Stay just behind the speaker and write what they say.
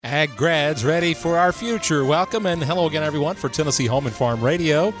Ag grads ready for our future. Welcome and hello again, everyone, for Tennessee Home and Farm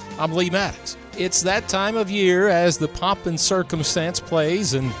Radio. I'm Lee Maddox. It's that time of year as the pomp and circumstance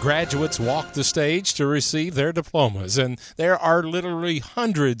plays and graduates walk the stage to receive their diplomas. And there are literally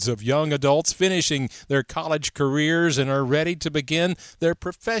hundreds of young adults finishing their college careers and are ready to begin their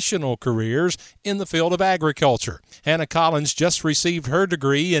professional careers in the field of agriculture. Hannah Collins just received her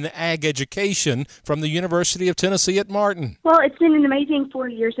degree in ag education from the University of Tennessee at Martin. Well, it's been an amazing 4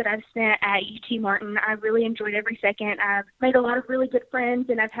 years that I've spent at UT Martin. I really enjoyed every second. I've made a lot of really good friends,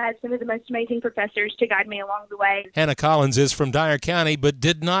 and I've had some of the most amazing professors to guide me along the way. Hannah Collins is from Dyer County, but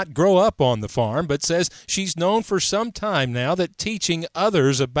did not grow up on the farm, but says she's known for some time now that teaching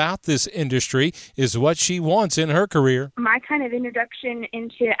others about this industry is what she wants in her career. My kind of introduction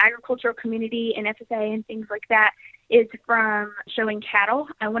into agricultural community and FFA and things like that is from showing cattle.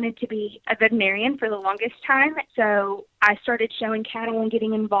 I wanted to be a veterinarian for the longest time, so I started showing cattle and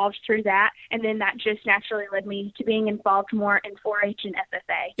getting involved through that, and then that just naturally led me to being involved more in 4-H and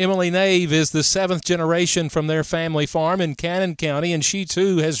FFA. Emily Nave is the seventh generation from their family farm in Cannon County, and she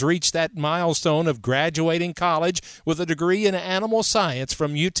too has reached that milestone of graduating college with a degree in animal science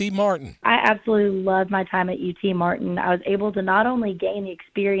from UT Martin. I absolutely loved my time at UT Martin. I was able to not only gain the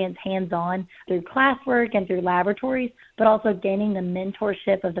experience hands-on through classwork and through laboratories, but also gaining the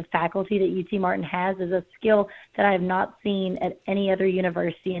mentorship of the faculty that UT Martin has is a skill that I have not seen at any other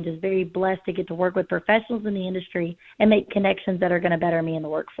university, and just very blessed to get to work with professionals in the industry and make connections that are going to better me in the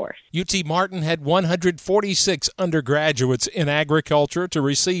workforce. UT Martin had 146 undergraduates in agriculture to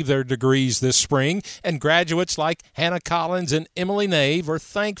receive their degrees this spring, and graduates like Hannah Collins and Emily Nave are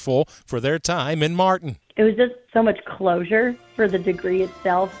thankful for their time in Martin. It was just so much closure for the degree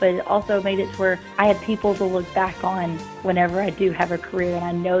itself, but it also made it to where I had people to look back on whenever I do have a career, and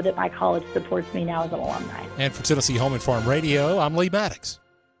I know that my college supports me now as an alumni. And for Tennessee Home and Farm Radio, I'm Lee Maddox.